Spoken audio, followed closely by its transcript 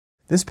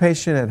This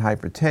patient had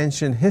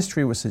hypertension.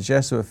 History was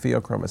suggestive of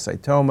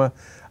pheochromocytoma.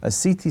 A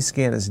CT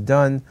scan is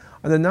done.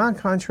 On the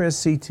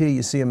non-contrast CT,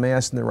 you see a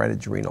mass in the right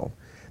adrenal.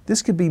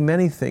 This could be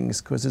many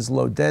things because it's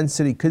low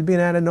density. Could be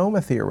an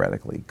adenoma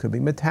theoretically. Could be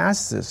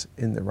metastasis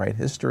in the right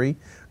history.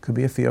 Could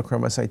be a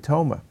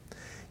pheochromocytoma.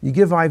 You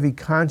give IV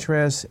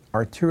contrast,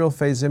 arterial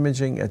phase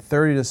imaging at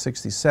 30 to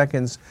 60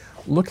 seconds.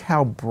 Look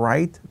how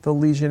bright the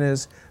lesion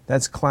is.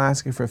 That's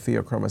classic for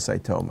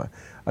pheochromocytoma.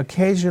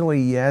 Occasionally,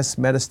 yes,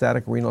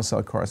 metastatic renal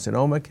cell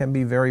carcinoma can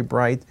be very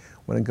bright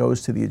when it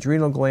goes to the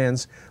adrenal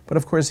glands. But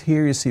of course,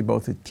 here you see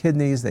both the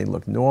kidneys. They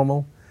look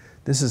normal.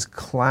 This is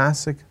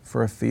classic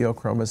for a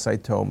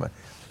pheochromocytoma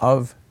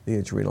of the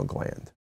adrenal gland.